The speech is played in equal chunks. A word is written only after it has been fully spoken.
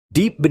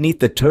Deep beneath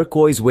the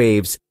turquoise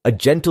waves, a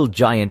gentle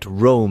giant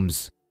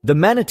roams. The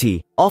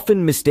manatee,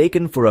 often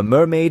mistaken for a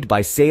mermaid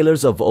by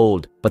sailors of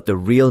old, but the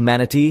real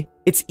manatee,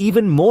 it's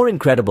even more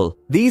incredible.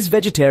 These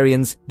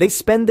vegetarians, they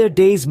spend their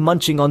days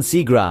munching on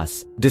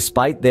seagrass.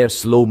 Despite their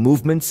slow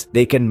movements,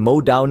 they can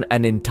mow down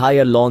an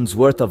entire lawn's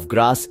worth of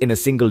grass in a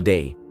single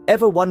day.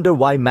 Ever wonder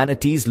why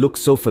manatees look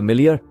so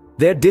familiar?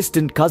 They're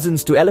distant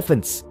cousins to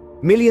elephants.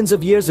 Millions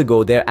of years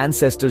ago, their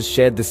ancestors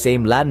shared the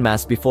same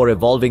landmass before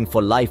evolving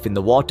for life in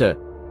the water.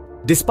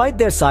 Despite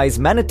their size,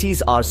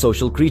 manatees are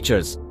social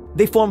creatures.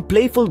 They form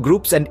playful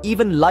groups and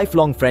even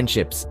lifelong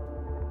friendships.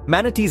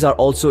 Manatees are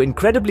also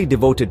incredibly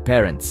devoted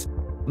parents.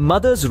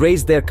 Mothers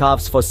raise their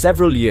calves for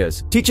several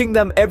years, teaching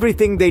them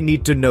everything they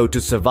need to know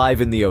to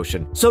survive in the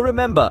ocean. So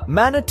remember,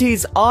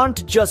 manatees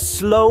aren't just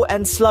slow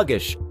and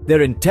sluggish.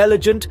 They're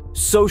intelligent,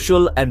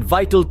 social, and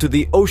vital to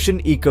the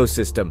ocean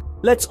ecosystem.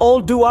 Let's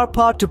all do our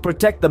part to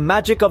protect the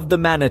magic of the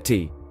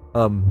manatee.